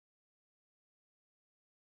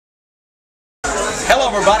Hello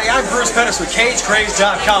everybody, I'm Bruce Pettis with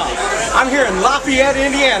CageCraze.com. I'm here in Lafayette,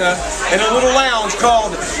 Indiana, in a little lounge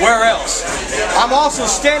called Where Else. I'm also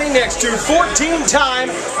standing next to 14-time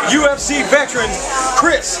UFC veteran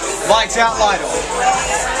Chris Lights Out Lytle.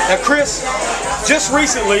 Now Chris, just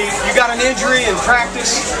recently you got an injury in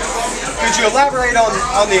practice. Could you elaborate on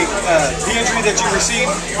the injury that you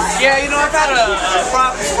received? Yeah, you know, I've had a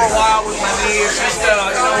problem for a while with my knee. It's just,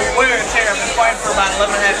 wear and tear. I've been fighting for about 11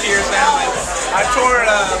 and a half years now. I tore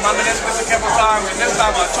my meniscus a couple times, and this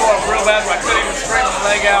time I tore up real bad where I couldn't even straighten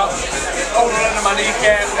my leg out. Over under my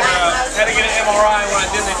kneecap, and had to get an MRI. When I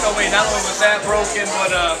did, they told me not only was that broken,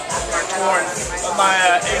 but or torn, but my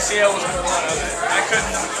ACL was I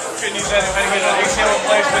couldn't use that. I had to get an ACL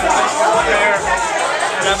replacement, repair,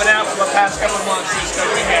 and I've been out for the past couple of months just to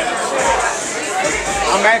rehab it.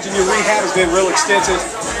 I imagine your rehab has been real extensive.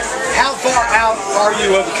 How far out are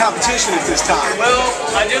you of the competition at this time? Well,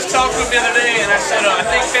 I just talked to him the other day, and I said I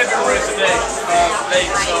think February is the date.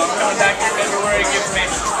 So I'm coming back in February. It gives me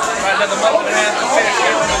another month and a half to finish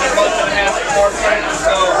it, and then a month and a half of hard training.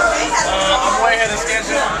 So I'm way ahead of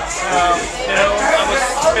schedule. You know, I was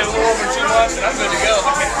been a little over 2 months, and I'm good to go.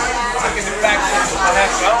 I can do back to if I have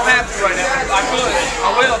to. I don't have to right now. I could. I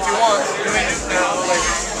will if you want.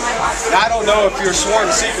 Now, I don't know if you're sworn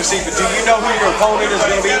to secrecy, but do you know who your opponent is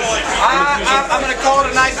going to be? I'm going to call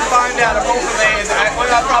tonight to find out. I'm hoping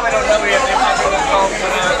I probably don't know yet. They might be able to call me,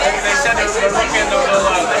 but they said they're looking.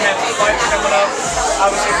 They have some fights coming up.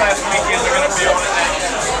 Obviously, last weekend they're going to be on it now.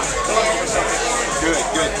 They're looking for something. Good,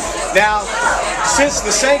 good. Now, since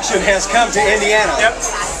the sanction has come to Indiana,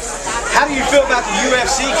 how do you feel about the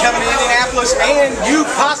UFC coming to Indianapolis and you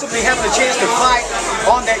possibly having a chance to fight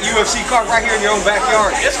on that UFC card right here in your own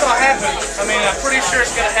backyard? It's going to happen. I mean, I'm pretty sure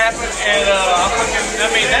it's going to happen, and I'm looking. I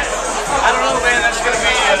mean, I don't know, man. That's going to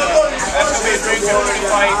be a dream come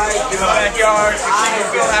true fight in my backyard, the King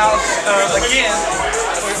Fieldhouse again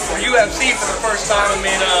for UFC for the first time. I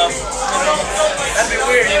mean, you know, that'd be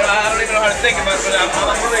weird. You know, I don't even know how to think about it, but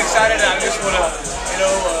I'm really excited. I just want to, you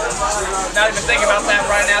know, not even think about that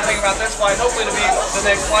right now. Think about this fight. Hopefully, to be the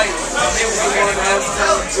next fight.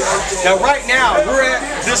 Now, right now, we're at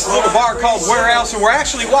this little bar called Where Else, and we're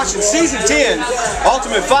actually watching Season 10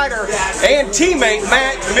 Ultimate Fighter and teammate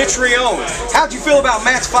Matt Mitrione. How'd you feel about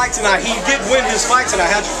Matt's fight tonight? He did win his fight tonight.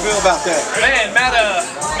 How'd you feel about that? Man,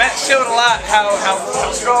 Matt showed a lot how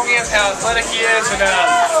strong he is, how athletic he is, and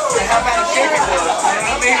how bad shape he was. You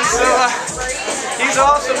know what I mean? So he's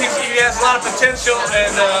awesome. He has a lot of potential,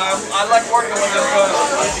 and I like working with him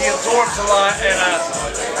because he absorbs a lot, and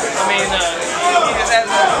I mean, he just has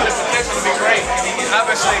the potential to be great. And he's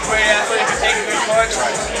obviously a great athlete. He can take a good punch,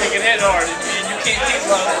 he can hit hard, and you can't teach a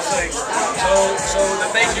lot of those things. So the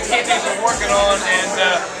things you can't teach, we're working on, and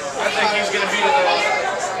I think he's going to be the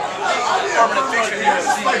permanent fixture here at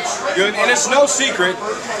the UFC. Good, and it's no secret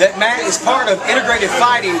that Matt is part of integrated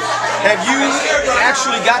fighting. Have you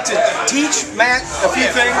actually got to teach Matt a few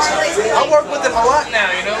things? I work with him a lot now,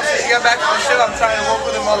 you know. Since he got back from the show, I'm trying to work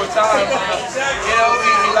with him all the time. You know,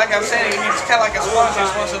 like I'm saying, he's kind of like a sponge. He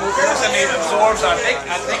just wants to listen, he absorbs. I think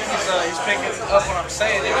he's picking up what I'm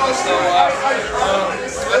saying. You know, so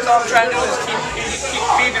that's all I'm trying to do is keep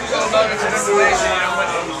feeding him little nuggets of information. You know,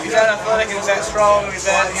 when he's that athletic and he's that strong, he's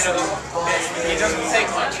that, you know, he doesn't take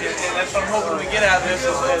much, and that's what I'm hoping we get out of this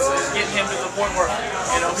is getting him to the point where,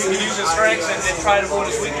 you know, he can use his strengths and try to avoid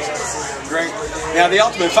his weaknesses. Great. Now the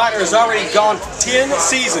Ultimate Fighter has already gone 10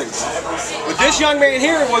 seasons, but this young man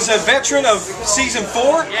here was a veteran of Season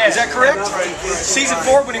 4. Is that correct? Season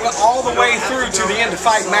 4, when he went all the way through to the end to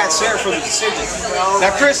fight Matt Serra for the decision.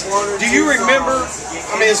 Now, Chris, do you remember?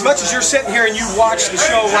 I mean, as much as you're sitting here and you watch the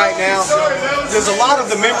show right now, there's a lot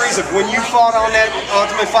of the memories of when you fought on that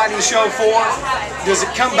Ultimate Fighting Show 4. Does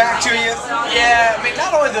it come back to you? Yeah, I mean,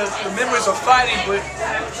 not only the memories of fighting, but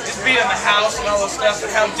just being in the house and all this stuff,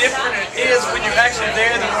 and how different it is when you're actually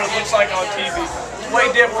there than what it looks like on TV. It's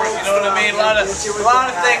way different, you know what I mean? A lot of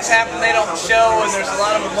things happen they don't show, and there's a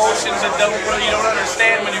lot of emotions that you don't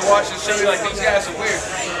understand when you watch the show. You're like, these guys are weird.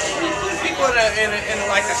 People in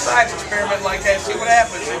like a science experiment like that, see what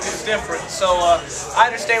happens. It's different. So I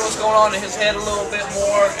understand what's going on in his head a little bit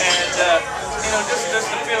more, and you know, just the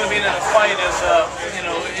feeling of being in a fight is, you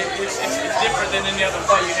know, it's different than any other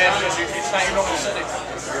fight you have because it's not your normal setting.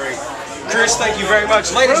 Great. Chris, thank you very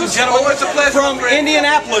much. Ladies and gentlemen, it's a pleasure, from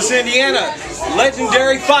Indianapolis, Indiana,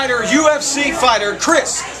 legendary fighter, UFC fighter,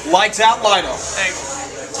 Chris Lights Out Lytle. Thanks.